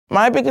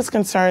My biggest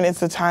concern is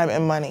the time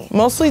and money.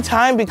 Mostly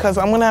time because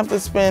I'm gonna have to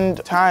spend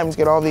time to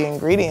get all the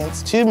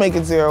ingredients to make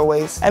it zero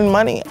waste, and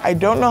money. I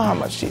don't know how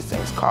much these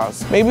things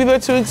cost. Maybe they're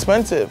too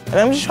expensive. And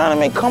I'm just trying to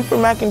make comfort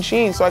mac and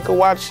cheese so I could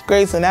watch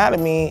Grey's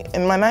Anatomy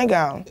in my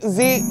nightgown.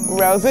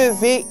 Zero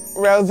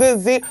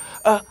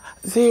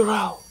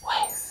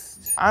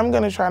waste. I'm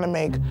gonna try to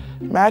make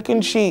mac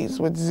and cheese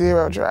with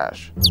zero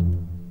trash.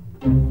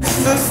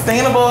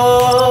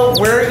 Sustainable.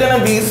 We're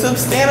gonna be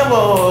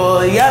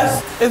sustainable.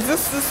 Yes. Is this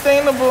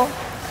sustainable?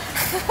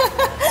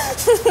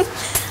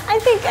 I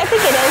think it is.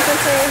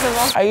 It's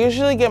reusable. I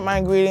usually get my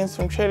ingredients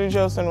from Trader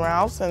Joe's and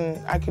Ralph's, and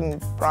I can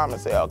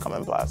promise they all come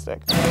in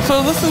plastic.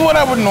 So this is what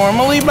I would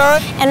normally buy?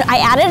 And I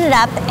added it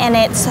up, and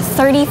it's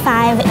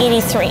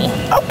 $35.83.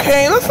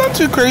 Okay, that's not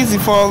too crazy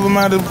for all the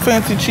amount of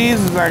fancy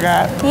cheeses I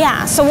got.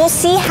 Yeah, so we'll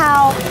see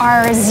how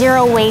our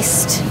zero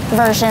waste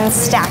version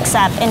stacks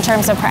up in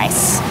terms of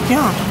price.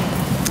 Yeah.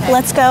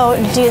 Let's go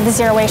do the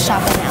zero waste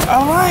shopping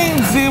now. All right,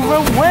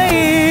 zero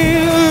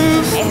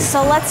waste. Okay,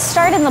 so let's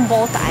start in the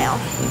bulk aisle.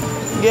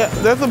 Yeah,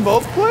 there's a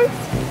bulk place?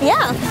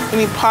 Yeah. We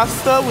need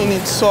pasta, we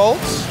need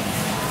salt,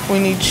 we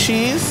need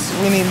cheese,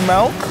 we need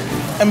milk,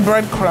 and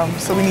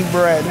breadcrumbs, so we need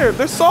bread. Here,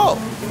 there's salt.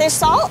 There's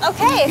salt?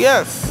 Okay.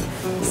 Yes.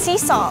 Sea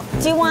salt.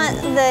 Do you want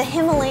the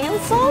Himalayan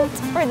salt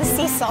or the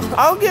sea salt?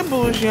 I'll get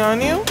bougie on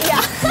you.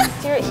 Yeah.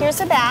 Here's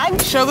a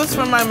bag. Show this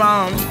from my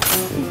mom.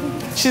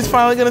 She's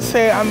finally gonna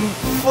say I'm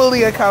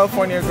fully a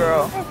California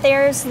girl.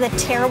 There's the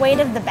tare weight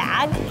of the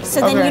bag,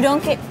 so then you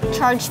don't get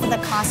charged for the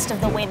cost of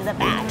the weight of the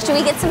bag. Should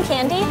we get some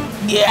candy?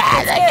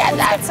 Yeah,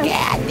 let's get some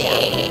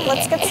candy.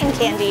 Let's get some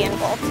candy in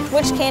bulk.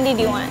 Which candy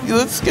do you want?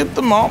 Let's get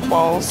the malt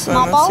balls.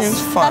 Malt balls? That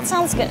seems fun. That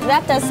sounds good.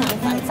 That does sound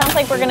fun. It sounds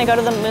like we're gonna go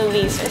to the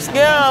movies or something.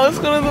 Yeah, let's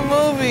go to the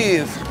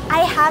movies.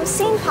 I have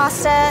seen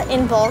pasta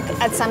in bulk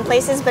at some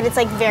places, but it's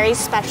like very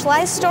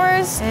specialized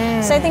stores.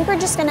 So I think we're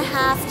just gonna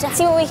have to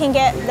see what we can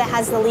get that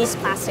has the least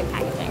plastic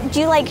packaging. Do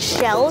you like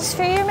shells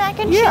for your mac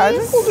and cheese? Yeah, I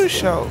think we'll do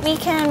shells. We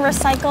can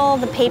recycle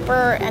the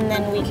paper and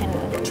then we can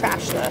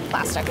trash the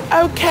plastic.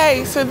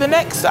 Okay, so the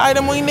next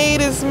item we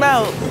need is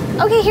milk.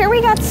 Okay, here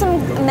we got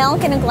some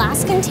milk in a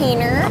glass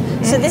container.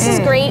 So this is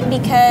great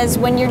because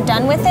when you're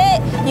done with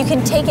it, you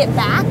can take it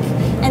back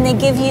and they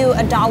give you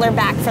 $1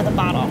 back for the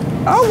bottle.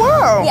 Oh,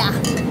 wow. Yeah,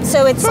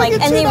 so it's like,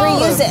 and they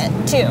reuse it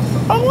too.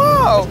 Oh,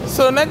 wow.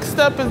 So next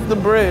up is the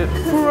bread.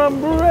 From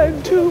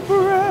bread to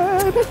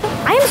bread.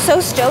 I am so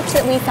stoked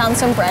that we found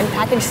some bread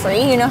package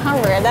free. You know how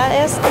rare that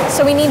is?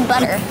 So we need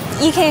butter.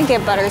 You can't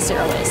get butter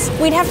zero waste.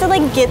 We'd have to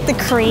like get the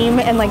cream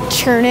and like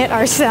churn it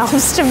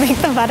ourselves to make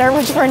the butter,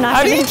 which we're not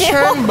gonna do. How do you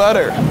churn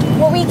butter?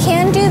 What we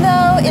can do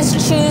though is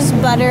choose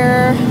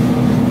butter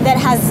that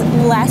has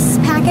less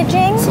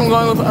packaging. So I'm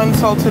going with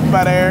unsalted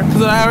butter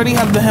because I already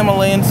have the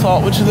Himalayan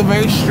salt, which is a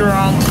very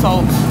strong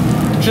salt,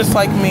 just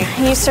like me.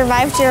 You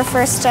survived your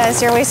first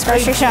zero waste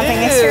grocery shopping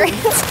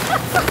experience.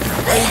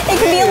 It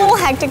can be a little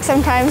hectic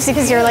sometimes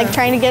because you're like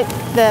trying to get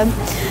the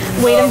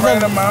weight of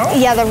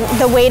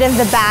the weight of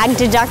the bag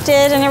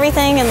deducted and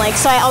everything, and like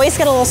so I always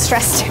get a little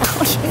stressed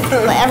out.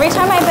 But every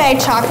time I buy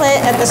chocolate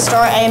at the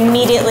store, I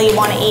immediately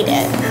want to eat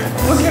it.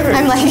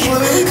 I'm like,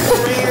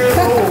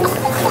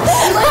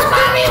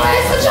 Mommy,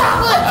 where's the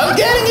chocolate? I'm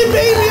getting it,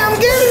 baby. I'm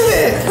getting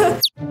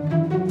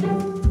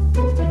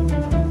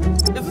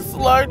it. Is this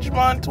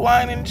Larchmont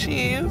wine and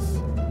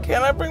cheese?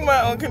 Can I bring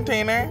my own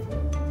container?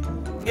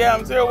 Yeah,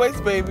 I'm zero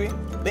waste, baby.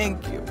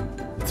 Thank you.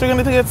 So we're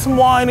gonna get some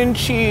wine and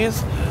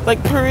cheese,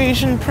 like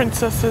Parisian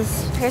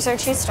princesses. here's our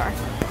cheese store.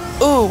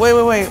 Ooh,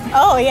 wait.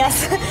 Oh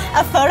yes,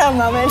 a photo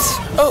moment.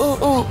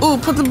 Ooh,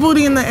 put the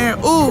booty in the air.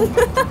 Ooh.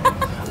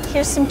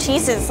 Here's some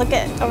cheeses. Look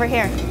at over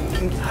here.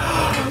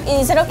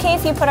 Is it okay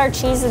if you put our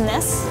cheese in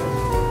this?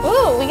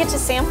 Ooh, we get to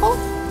sample?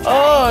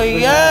 Oh,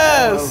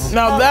 yes.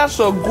 Now that's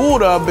a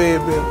Gouda,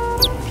 baby.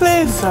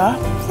 Please, sir.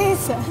 Please,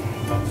 sir.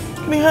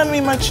 Can you hand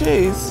me my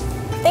cheese?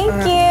 Thank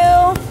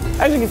you.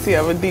 As you can see,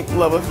 I have a deep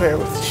love affair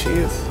with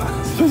cheese.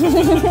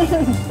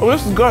 Oh,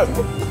 this is good.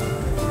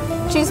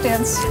 Cheese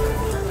dance.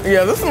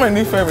 Yeah, this is my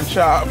new favorite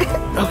chop.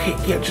 Okay,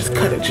 yeah, just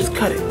cut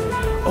it.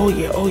 Oh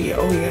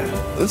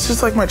yeah. It's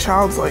just like my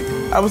child's like.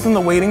 I was in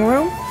the waiting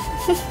room.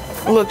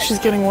 Look, she's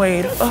getting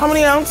weighed. How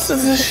many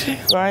ounces is she?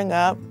 Growing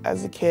up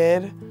as a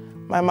kid,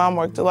 my mom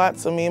worked a lot,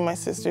 so me and my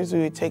sisters, we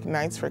would take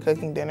nights for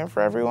cooking dinner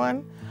for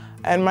everyone.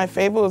 And my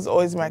favorite was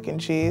always mac and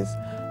cheese.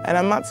 And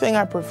I'm not saying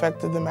I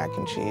perfected the mac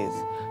and cheese,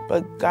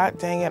 but god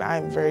dang it,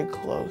 I'm very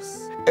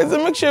close. It's a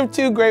mixture of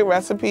two great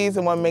recipes,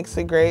 and what makes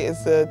it great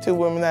is the two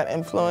women that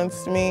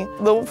influenced me.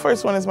 The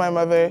first one is my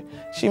mother.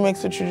 She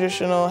makes a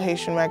traditional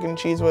Haitian mac and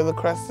cheese where the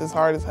crust is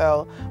hard as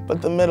hell,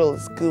 but the middle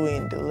is gooey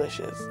and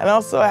delicious. And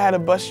also I had a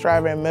bus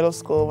driver in middle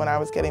school when I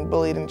was getting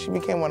bullied, and she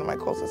became one of my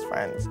closest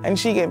friends. And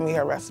she gave me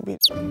her recipe.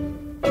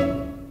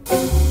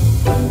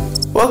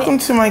 Welcome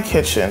to my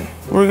kitchen.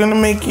 We're gonna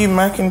make you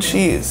mac and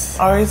cheese.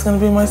 Ari's gonna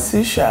be my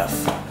sous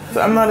chef.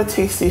 I'm not a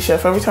tasty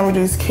chef. Every time we do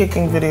these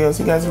cooking videos,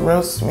 you guys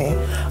roast me.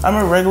 I'm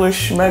a regular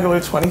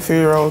schmegular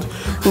 23-year-old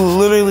who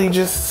literally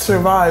just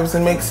survives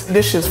and makes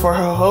dishes for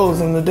her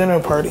hoes in the dinner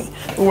party.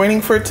 We're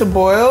waiting for it to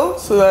boil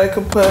so that I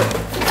could put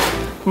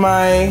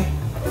my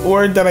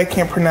word that I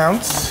can't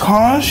pronounce.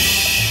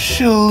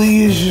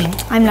 Conciliation.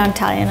 I'm not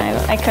Italian,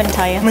 I couldn't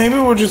tell you. Maybe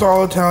we're just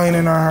all Italian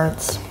in our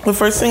hearts. The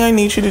first thing I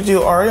need you to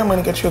do, Ari, I'm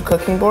gonna get you a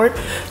cooking board.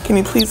 Can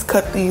you please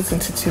cut these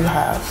into 2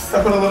 halves?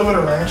 I put a little bit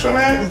of ranch on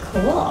it.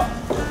 Cool.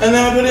 And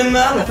then I put it in the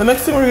oven. The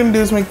next thing we're gonna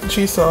do is make the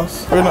cheese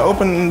sauce. We're gonna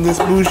open this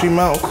bougie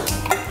milk.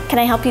 Can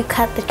I help you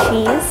cut the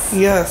cheese?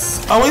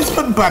 Yes. Always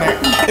put butter.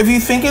 If you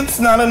think it's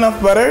not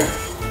enough butter,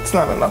 it's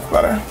not enough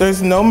butter.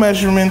 There's no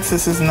measurements.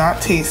 This is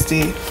not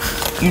tasty.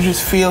 You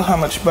just feel how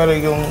much butter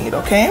you'll need,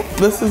 okay?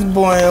 This is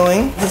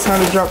boiling. It's time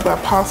to drop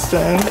that pasta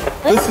in.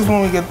 This is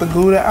when we get the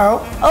Gouda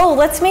out. Oh,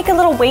 let's make a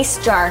little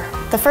waste jar.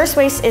 The first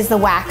waste is the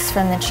wax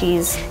from the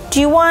cheese. Do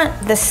you want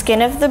the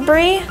skin of the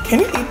brie? Can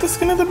you eat the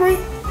skin of the brie?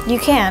 You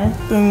can.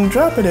 Then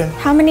drop it in.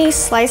 How many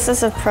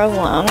slices of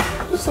provolone?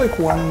 Just like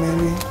 1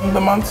 maybe. The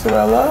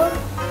mozzarella.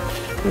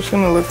 We're just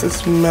gonna let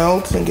this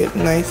melt and get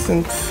nice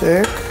and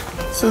thick.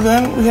 So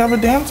then we have a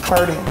dance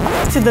party.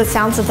 To the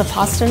sounds of the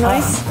pasta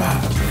noise?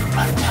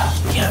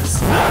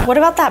 Yes. What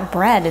about that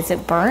bread? Is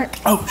it burnt?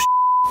 Oh,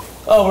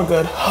 oh, we're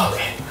good.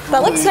 Okay.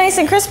 That looks nice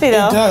and crispy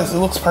though. It does, it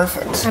looks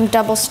perfect. I'm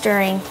double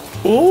stirring.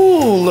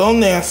 Ooh, a little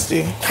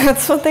nasty.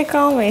 That's what they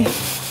call me.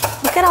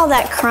 Look at all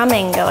that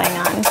crumbing going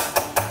on.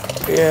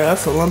 Yeah,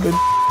 that's a lumpy.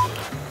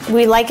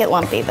 We like it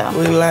lumpy though.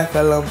 We like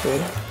a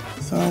lumpy.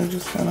 So I'm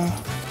just gonna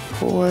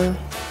pour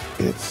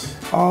it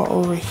all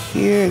over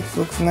here. It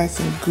looks nice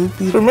and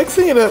goopy. We're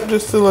mixing it up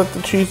just to let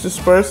the cheese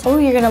disperse. Oh,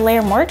 you're gonna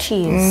layer more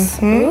cheese.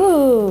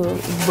 Ooh.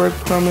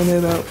 Breadcrumbing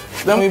it up.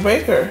 Then we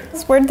bake her.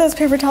 Where did those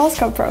paper towels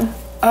come from?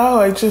 Oh,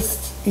 I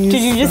just used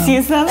Did you just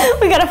use them?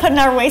 We gotta put in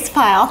our waste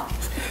pile.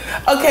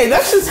 Okay,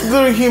 that's just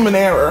the human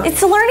error.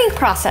 It's a learning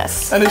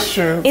process. That is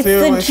true. It's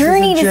the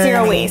journey to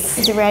zero waste.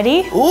 Is it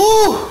ready?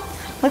 Ooh.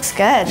 Looks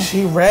good.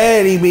 She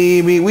ready,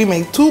 baby. We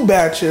made 2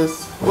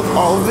 batches with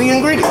all of the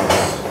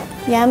ingredients.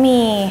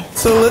 Yummy.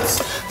 So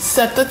let's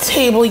set the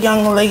table,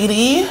 young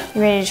lady.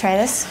 You ready to try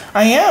this?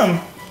 I am.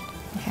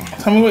 Okay.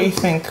 Tell me what you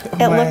think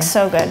of It my looks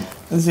so good.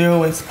 zero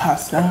waste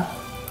pasta.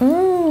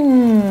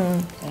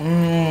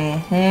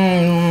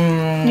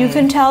 You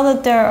can tell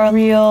that there are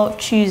real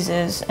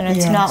cheeses and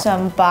it's not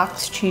some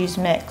box cheese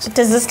mix.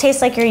 Does this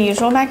taste like your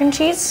usual mac and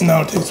cheese?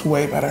 No, it tastes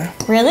way better.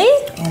 Really?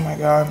 Oh my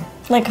God.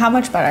 Like how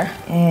much better?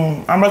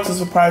 I'm about to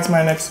surprise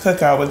my next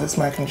cookout with this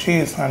mac and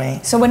cheese, honey.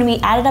 So when we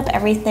added up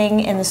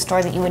everything in the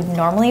store that you would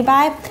normally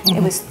buy,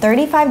 it was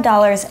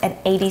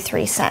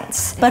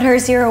 $35.83. But her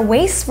zero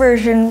waste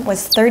version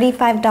was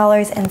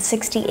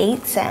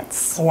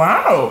 $35.68.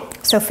 Wow.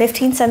 So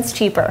 15 cents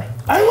cheaper.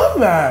 I love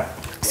that.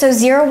 So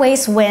zero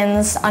waste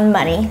wins on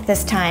money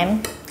this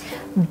time,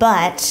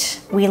 but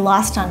we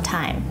lost on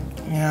time.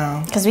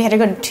 Yeah. Because we had to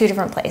go to 2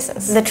 different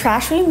places. The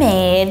trash we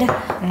made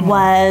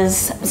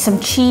was some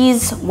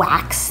cheese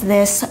wax,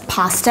 this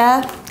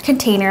pasta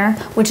container,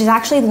 which is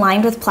actually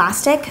lined with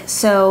plastic,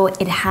 so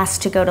it has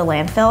to go to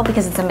landfill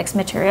because it's a mixed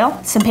material.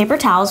 Some paper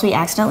towels we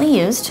accidentally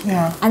used.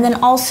 Yeah. And then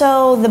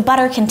also the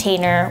butter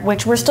container,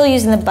 which we're still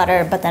using the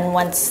butter, but then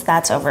once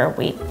that's over,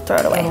 we throw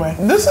it away.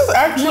 This is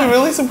actually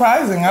really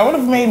surprising. I would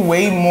have made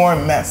way more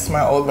mess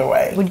my older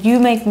way. Would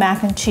you make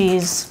mac and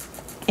cheese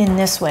in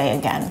this way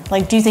again?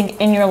 Like, do you think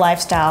in your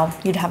lifestyle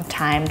you'd have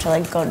time to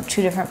like go to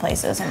 2 different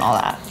places and all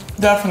that?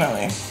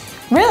 Definitely.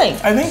 Really?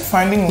 I think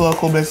finding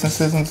local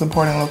businesses and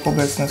supporting local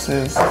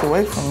businesses is the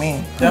way for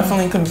me.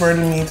 Definitely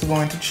converted me to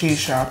going to cheese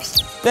shops.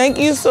 Thank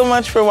you so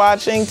much for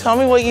watching. Tell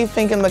me what you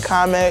think in the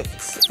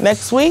comments.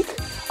 Next week,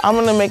 I'm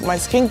gonna make my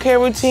skincare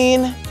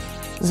routine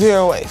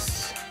zero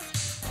waste.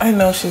 I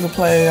know she's a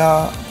player,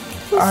 y'all.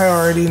 I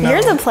already know.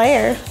 You're the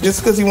player.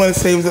 Just because you want to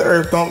save the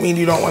earth don't mean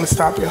you don't want to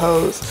stop your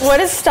hose. What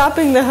does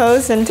stopping the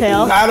hose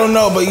entail? I don't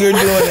know, but you're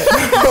doing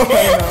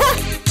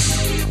it.